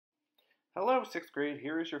Hello, 6th grade.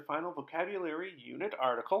 Here is your final vocabulary unit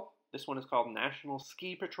article. This one is called National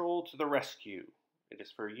Ski Patrol to the Rescue. It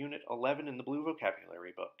is for Unit 11 in the Blue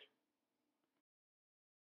Vocabulary Book.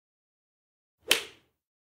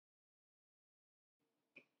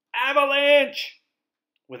 Avalanche!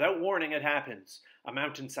 Without warning, it happens. A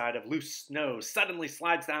mountainside of loose snow suddenly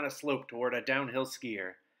slides down a slope toward a downhill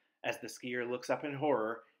skier. As the skier looks up in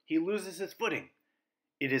horror, he loses his footing.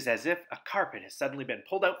 It is as if a carpet has suddenly been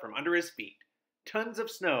pulled out from under his feet. Tons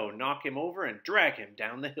of snow knock him over and drag him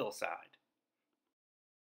down the hillside.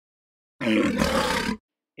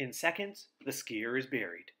 In seconds, the skier is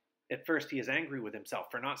buried. At first, he is angry with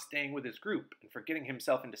himself for not staying with his group and for getting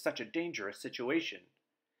himself into such a dangerous situation.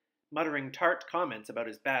 Muttering tart comments about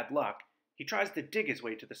his bad luck, he tries to dig his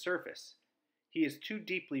way to the surface. He is too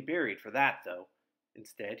deeply buried for that, though.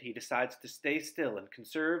 Instead, he decides to stay still and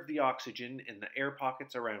conserve the oxygen in the air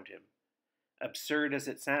pockets around him. Absurd as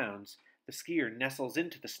it sounds, the skier nestles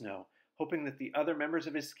into the snow, hoping that the other members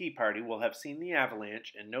of his ski party will have seen the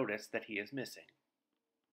avalanche and notice that he is missing.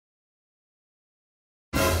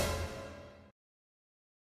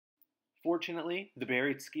 Fortunately, the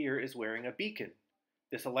buried skier is wearing a beacon.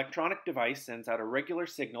 This electronic device sends out a regular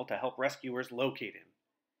signal to help rescuers locate him.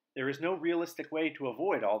 There is no realistic way to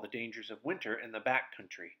avoid all the dangers of winter in the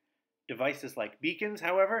backcountry. Devices like beacons,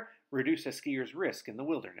 however, reduce a skier's risk in the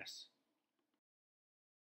wilderness.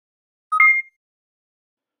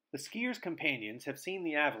 The skier's companions have seen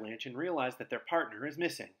the avalanche and realize that their partner is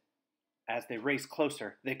missing. As they race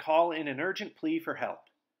closer, they call in an urgent plea for help.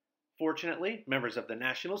 Fortunately, members of the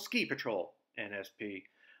National Ski Patrol, NSP,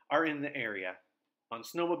 are in the area. On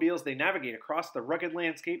snowmobiles, they navigate across the rugged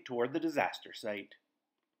landscape toward the disaster site.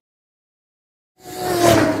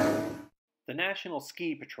 The National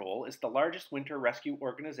Ski Patrol is the largest winter rescue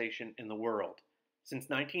organization in the world. Since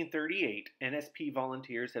 1938, NSP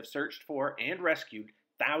volunteers have searched for and rescued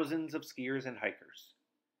thousands of skiers and hikers.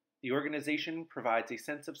 The organization provides a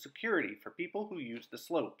sense of security for people who use the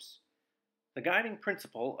slopes. The guiding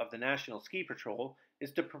principle of the National Ski Patrol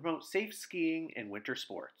is to promote safe skiing and winter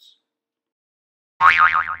sports.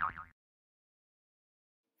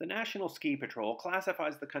 The National Ski Patrol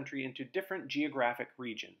classifies the country into different geographic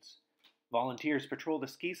regions. Volunteers patrol the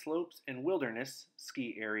ski slopes and wilderness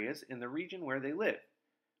ski areas in the region where they live.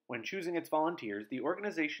 When choosing its volunteers, the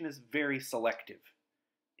organization is very selective.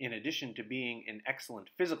 In addition to being in excellent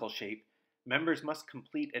physical shape, members must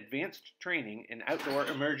complete advanced training in outdoor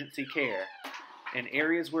emergency care. In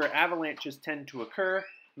areas where avalanches tend to occur,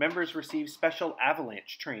 members receive special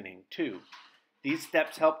avalanche training, too. These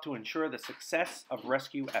steps help to ensure the success of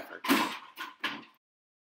rescue efforts.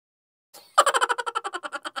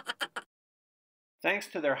 Thanks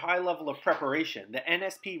to their high level of preparation, the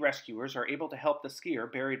NSP rescuers are able to help the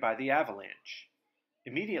skier buried by the avalanche.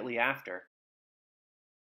 Immediately after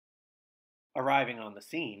arriving on the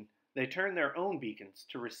scene, they turn their own beacons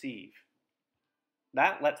to receive.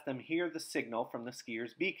 That lets them hear the signal from the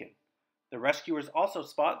skier's beacon. The rescuers also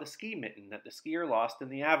spot the ski mitten that the skier lost in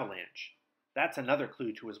the avalanche. That's another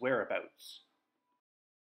clue to his whereabouts.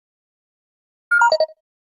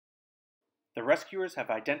 The rescuers have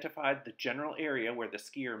identified the general area where the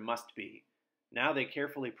skier must be. Now they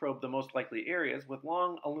carefully probe the most likely areas with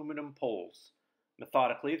long aluminum poles.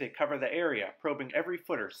 Methodically, they cover the area, probing every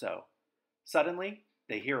foot or so. Suddenly,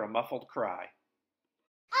 they hear a muffled cry.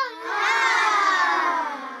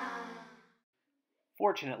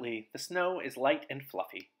 Fortunately, the snow is light and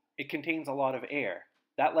fluffy. It contains a lot of air.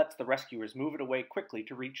 That lets the rescuers move it away quickly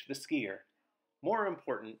to reach the skier. More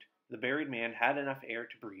important, the buried man had enough air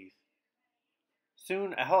to breathe.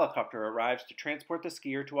 Soon, a helicopter arrives to transport the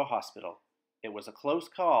skier to a hospital. It was a close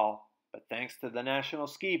call, but thanks to the National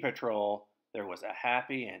Ski Patrol, there was a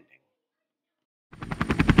happy ending.